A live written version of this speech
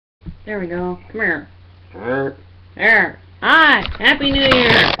There we go. Come here. Alright. There. Hi. Happy New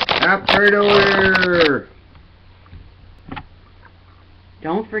Year. Happy New Year.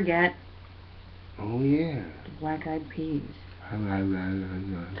 Don't forget Oh yeah. the black-eyed peas. Oh.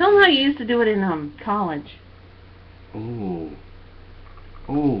 Tell them how you used to do it in college. With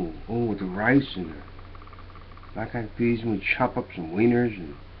the rice and the black-eyed peas, and we chop up some wieners,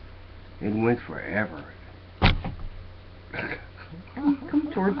 and it went forever. Come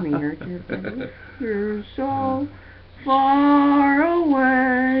towards me here, dear buddy. You're so far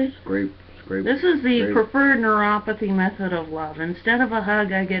away. Scrape. This is the scrape. preferred neuropathy method of love. Instead of a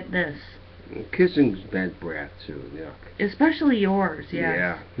hug, I get this. Kissing's bad breath too. Yuck. Especially yours,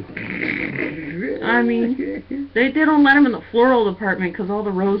 yes. Yeah. I mean, they don't let him in the floral department because all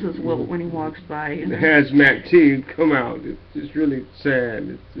the roses wilt when he walks by. You The know? hazmat team come out. It's really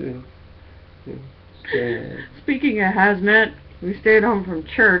sad. It's sad. Speaking of hazmat, we stayed home from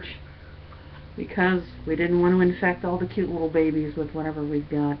church because we didn't want to infect all the cute little babies with whatever we've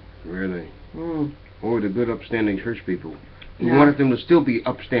got. Really. Mm. Or the good upstanding church people. We Yeah. wanted them to still be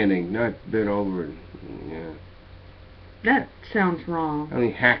upstanding, not bent over. Yeah. That sounds wrong. I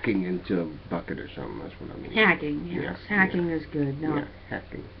mean, hacking into a bucket or something. That's what I mean. Hacking, yes. Yeah, Hacking is good. No. Yeah,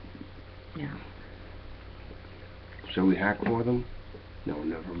 hacking. Yeah. So we hack for them? No,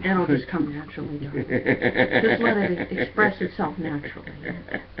 never mind. It'll just come naturally. Just let it express itself naturally.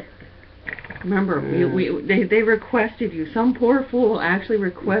 Remember, they requested you. Some poor fool actually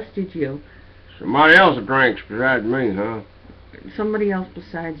requested you. Somebody else drinks besides me, huh? Somebody else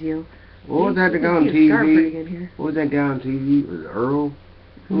besides you. What was that guy on pretty good TV? here. What was that guy on TV? Was it Earl?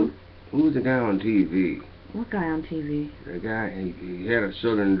 Who? Who was the guy on TV? What guy on TV? The guy, he had a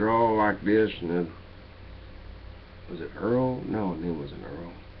southern drawl like this, and then... Was it Earl? No, his name wasn't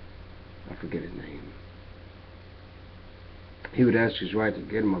Earl. I forget his name. He would ask his wife to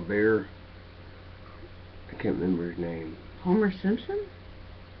get him a beer. I can't remember his name. Homer Simpson?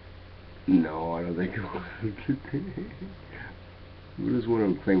 No, I don't think it was. He was one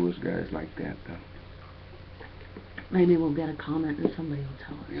of the famous guys like that, though. Maybe we'll get a comment and somebody will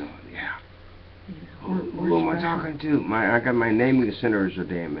tell us. Yeah. You know, Who am I talking to? I got my naming centers are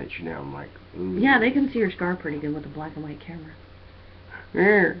damaged now. I'm like, ooh. Yeah, they can see your scar pretty good with a black and white camera.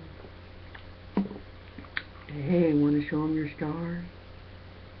 Yeah. Hey, want to show them your scar?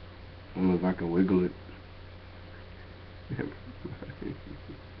 I don't know if I can wiggle it.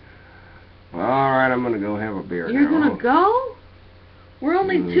 Alright, I'm gonna go have a beer You're now. gonna go? We're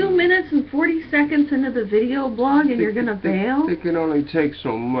only 2 minutes and 40 seconds into the video blog and you're gonna bail? It can only take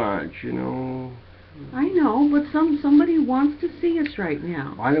so much, you know. I know, but somebody wants to see us right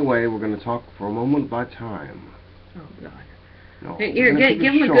now. By the way, we're gonna talk for a moment about time. Oh God. No, Hey, we're gonna keep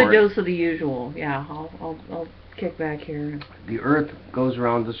give it them a good short. dose of the usual. Yeah, I'll kick back here. The Earth goes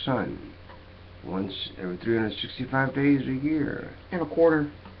around the sun once every 365 days a year. And a quarter.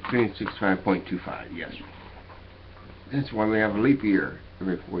 365.25, yes. That's why we have a leap year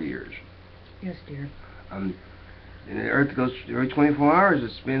every 4 years. Yes, dear. And the Earth goes every 24 hours. It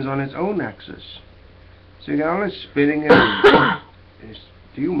spins on its own axis. So you got all this spinning and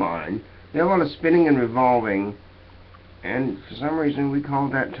do you mind? You have all this spinning and revolving, and for some reason we call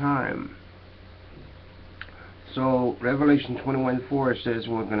that time. So Revelation 21:4 says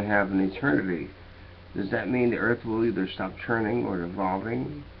we're going to have an eternity. Does that mean the Earth will either stop turning or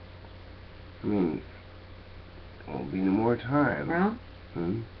revolving? I mean, there won't be any more time. Well,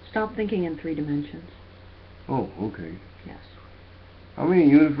 stop thinking in 3 dimensions. Oh, okay. Yes. How many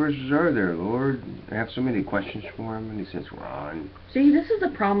universes are there, Lord? I have so many questions for him, and he says we're on. See, this is the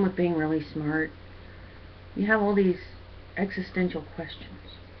problem with being really smart. You have all these existential questions.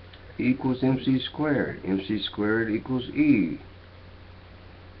 E equals MC squared. MC squared equals E.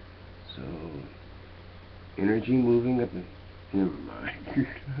 So, energy moving up. Never mind.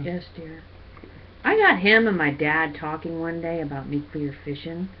 Yes, dear. I got him and my dad talking one day about nuclear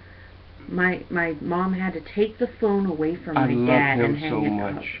fission. My mom had to take the phone away from my dad and hang it up. I love him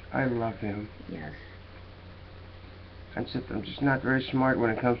so much. I love him. Yes. I'm just not very smart when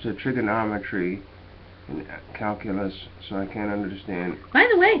it comes to trigonometry and calculus, so I can't understand. By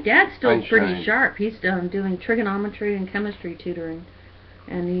the way, Dad's still Einstein. pretty sharp. He's doing trigonometry and chemistry tutoring,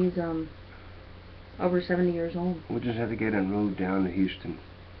 and he's over 70 years old. We'll just have to get him moved down to Houston.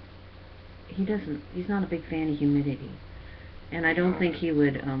 He's not a big fan of humidity, and I don't think he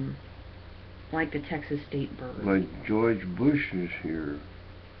would like the Texas state bird. But George Bush is here.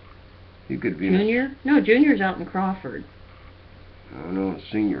 He could be Junior? No, Junior's out in Crawford. No,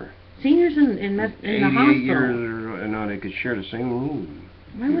 senior. Senior's in the 88 hospital. years, no, they could share the same room.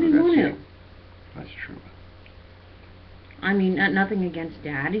 Why would he want That's him? That's true. I mean, nothing against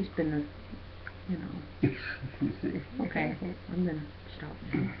Dad. He's been a, you know. Okay, I'm gonna stop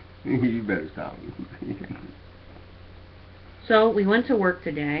now. You better stop. So we went to work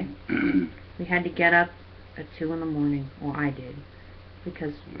today. We had to get up at 2 in the morning. Well, I did,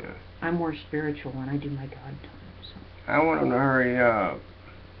 because I'm more spiritual when I do my God time. So. I want him to hurry up.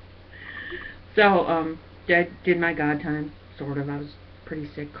 So, I did my God time, sort of. I was pretty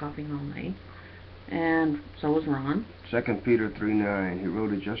sick, coughing all night. And so was Ron. 2 Peter 3:9. He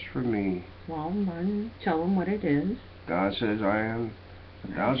wrote it just for me. Well, tell him what it is. God says, I am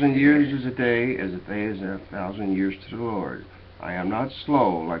 1,000 years is a day is 1,000 years to the Lord. I am not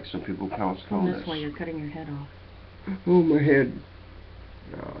slow like some people count slowness. This way, you're cutting your head off. Oh, my head.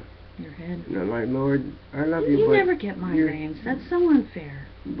 No. Your head? No, like, Lord, I love you, You but never get migraines. That's so unfair.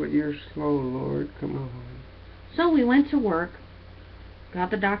 But you're slow, Lord. Come on. So we went to work,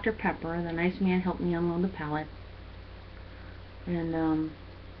 got the Dr. Pepper, the nice man helped me unload the pallet, and,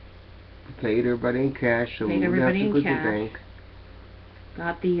 paid everybody in cash, so we paid wouldn't have everybody to in go to the cash. bank.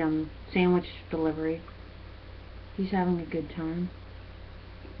 Got the, sandwich delivery. He's having a good time.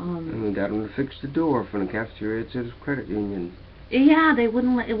 And we got him to fix the door from the cafeteria to his credit union. Yeah, they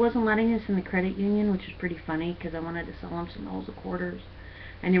wouldn't. It wasn't letting us in the credit union, which is pretty funny because I wanted to sell them some rolls of quarters,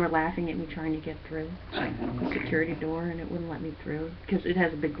 and they were laughing at me trying to get through the security door, and it wouldn't let me through because it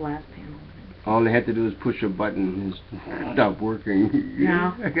has a big glass panel. All they had to do was push a button and it stopped working.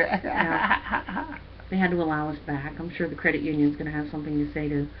 Yeah. Yeah. They had to allow us back. I'm sure the credit union's going to have something to say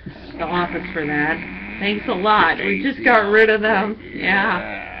to the office for that. Thanks a lot. We just got rid of them.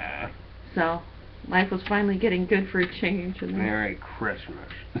 Yeah. So, life was finally getting good for a change. And Merry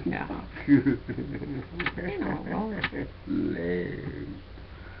Christmas. Yeah.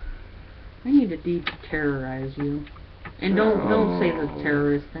 I need to de-terrorize you. And don't say the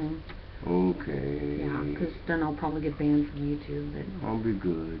terrorist thing. Okay. Yeah, because then I'll probably get banned from YouTube. But I'll be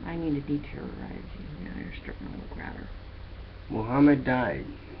good. I need to de-terrorize you. Yeah, you're starting to look rather. Muhammad died.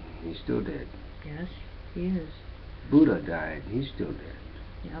 He's still dead. Yes, he is. Buddha died. He's still dead.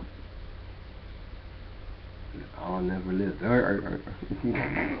 Yep. Allah never lived. We're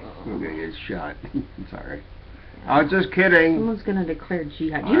gonna get shot. Sorry. I was just kidding. Someone's gonna declare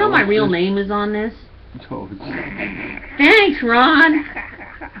jihad. Do you know my real name is on this? Oh, Thanks, Ron.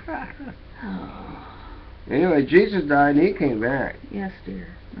 Anyway, Jesus died and he came back. Yes, dear.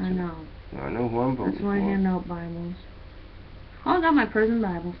 I know. I know who I'm voting That's why I hand out Bibles. Oh, I got my prison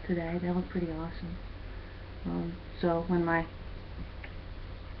Bibles today. They look pretty awesome. So when my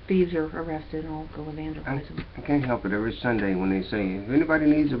thieves are arrested, I'll go evangelize them. I can't help it. Every Sunday when they say, if anybody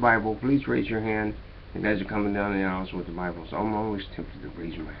needs a Bible, please raise your hand. The guys are coming down the aisles with the Bibles. I'm always tempted to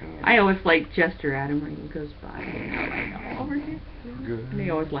raise my hand. I always like gesture at him when he goes by. Over here. Good. And he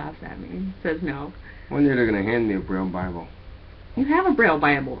always laughs at me and says no. One day they're going to hand me a Braille Bible. You have a Braille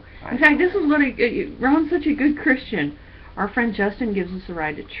Bible. In fact, this is what Ron's such a good Christian. Our friend Justin gives us a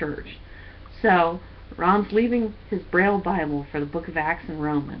ride to church. So Ron's leaving his Braille Bible for the Book of Acts and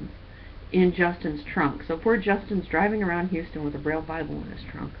Romans in Justin's trunk. So poor Justin's driving around Houston with a Braille Bible in his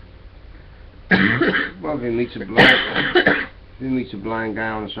trunk. Well, if he meets a blind guy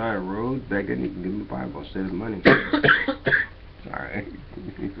on the side of the road, begging, he can give him a Bible instead of money. Sorry.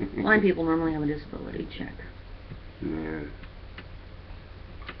 Blind people normally have a disability check. Yeah.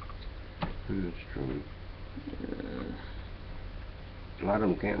 That's true. A lot of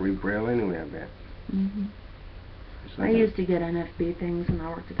them can't read Braille anyway, I bet. Mm-hmm. I used to get NFB things when I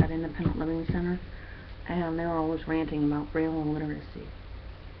worked at that independent living center, and they were always ranting about Braille and literacy.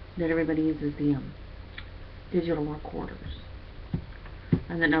 That everybody uses the digital recorders,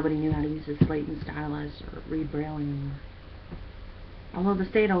 and that nobody knew how to use a slate and stylus or read Braille anymore. Although the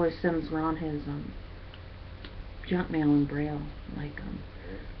state always sends Ron his junk mail in Braille, like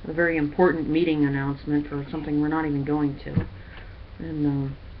a very important meeting announcement for something we're not even going to,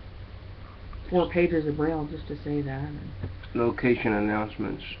 and 4 pages of Braille just to say that. Location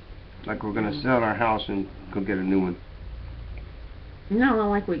announcements, like we're going to sell our house and go get a new one. No, I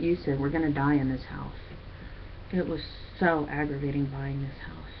like what you said. We're going to die in this house. It was so aggravating buying this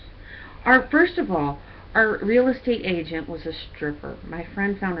house. First of all, our real estate agent was a stripper. My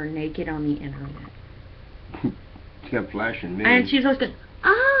friend found her naked on the internet. She kept flashing me. And she's always going,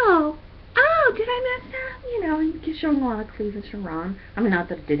 oh, did I mess up? You know, and she's showing a lot of cleavage to Ron. I mean, not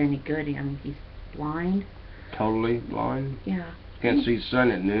that it did any good. I mean, he's blind. Totally blind? Yeah. Can't see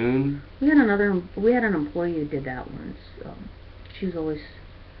sun at noon? We had an employee who did that once. She was always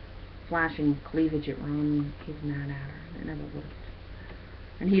flashing cleavage at Ron and he was mad at her. It never worked.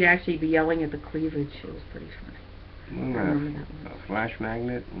 And he'd actually be yelling at the cleavage. It was pretty funny. I remember that one. A flash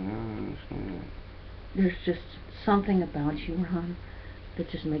magnet? No, there's just something about you, Ron, that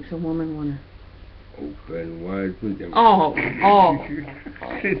just makes a woman wanna. Open wide with them. Oh. Oh.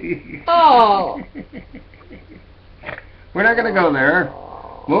 We're not gonna go there.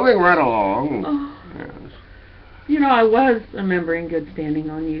 Moving right along. Oh. Yes. You know, I was a member in good standing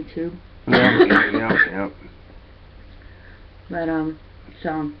on YouTube. Yeah. But,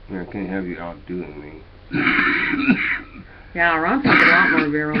 so. I can't have you outdoing me. Yeah, Ron talks a lot more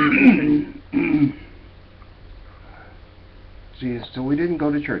beer on the See, so we didn't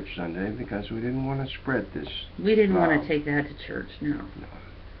go to church Sunday because we didn't want to spread this. We didn't want to take that to church, no.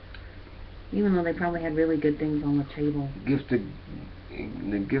 Even though they probably had really good things on the table.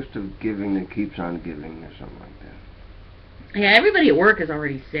 The gift of giving that keeps on giving, or something like that. Yeah, everybody at work is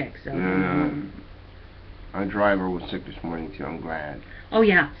already sick, so. Our driver was sick this morning too. I'm glad. Oh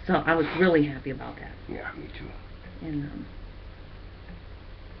yeah, so I was really happy about that. Yeah, me too. And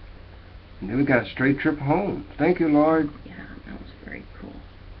then we got a straight trip home. Thank you, Lord. Yeah, that was very cool.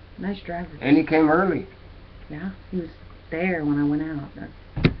 Nice driver. And he came early. Yeah, he was there when I went out.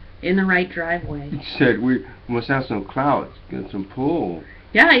 In the right driveway. He said we must have some clouds, get some pull.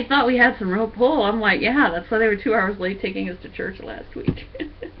 Yeah, he thought we had some real pull. I'm like, yeah, that's why they were 2 hours late taking us to church last week.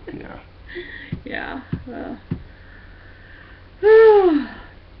 Yeah. Yeah.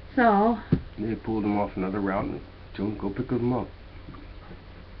 So. They pulled him off another route and told him go pick him up.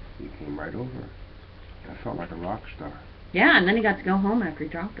 He came right over. I felt like a rock star. Yeah, and then he got to go home after he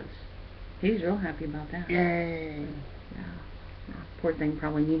dropped us. He was real happy about that. Yay. Yeah. Poor thing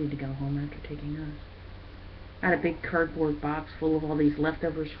probably needed to go home after taking us. I had a big cardboard box full of all these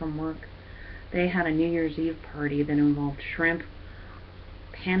leftovers from work. They had a New Year's Eve party that involved shrimp,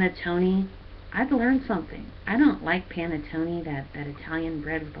 panettone. I've learned something. I don't like panettone, that Italian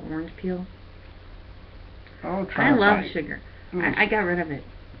bread with the orange peel. Oh, try I love bite. sugar. I got rid of it.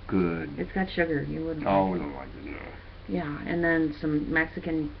 Good. It's got sugar. You wouldn't. Oh, like we it. don't like it, no. Yeah, and then some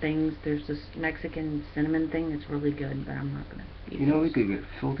Mexican things. There's this Mexican cinnamon thing that's really good, but I'm not gonna eat it. You know, we could get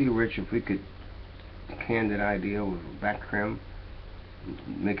filthy rich if we could can that idea with back creme,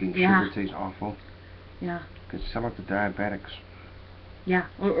 making sugar taste awful. Yeah. Could sell it to diabetics. Yeah,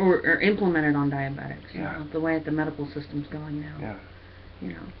 or implement it on diabetics. Yeah. You know, the way the medical system's going now. Yeah.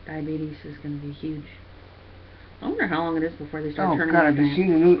 You know, diabetes is going to be huge. I wonder how long it is before they start Oh turning God, on have you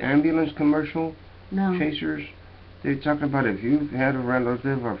seen the new ambulance commercial? No. Chasers. They're talking about if you've had a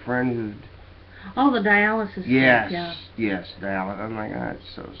relative or friend who's... Oh, the dialysis. Yes, Yeah. yes, dialysis. I'm like, oh,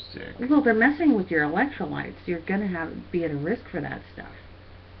 it's so sick. Well, they're messing with your electrolytes. You're going to be at a risk for that stuff.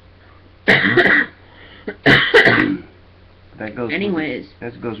 That goes. Anyways.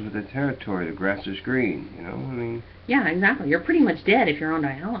 That goes with the territory. The grass is green. You know, I mean. Yeah, exactly. You're pretty much dead if you're on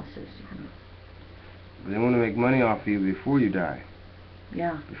dialysis. You know? They want to make money off of you before you die.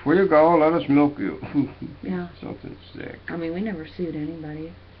 Yeah. Before you go, let us milk you. Yeah. Something sick. I mean, we never sued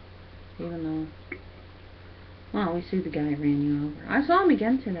anybody, even though. Well, we sued the guy who ran you over. I saw him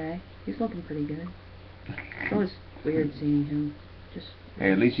again today. He's looking pretty good. It was weird seeing him. Just.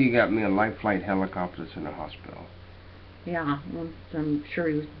 Hey, at least he got me a life flight helicopter to the hospital. Yeah, well, I'm sure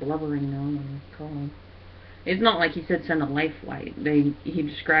he was blubbering though when we called. It's not like he said send a life flight. He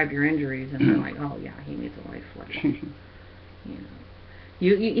described your injuries and they're like, oh yeah, he needs a life flight. You know,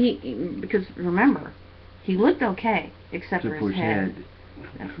 he because remember, he looked okay except for his head.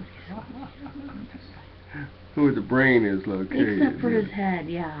 That's what he said. Who the brain is located. Except for his head,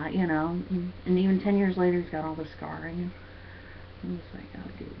 yeah, you know. And even 10 years later, he's got all the scarring. I'm just like, oh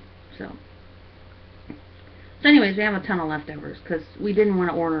dude. So anyways, we have a ton of leftovers because we didn't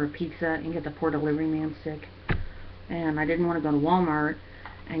want to order a pizza and get the poor delivery man sick, and I didn't want to go to Walmart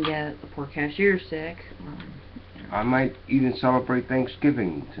and get the poor cashier sick. You know. I might even celebrate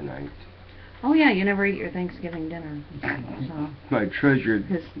Thanksgiving tonight. Oh yeah, you never eat your Thanksgiving dinner. So My treasured.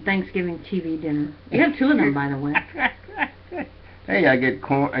 his Thanksgiving TV dinner. You have 2 of them, by the way. Hey, I get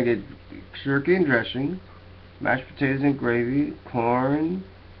corn. I get turkey and dressing, mashed potatoes and gravy, corn,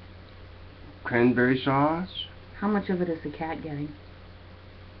 cranberry sauce. How much of it is the cat getting?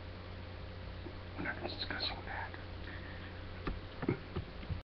 We're not discussing that.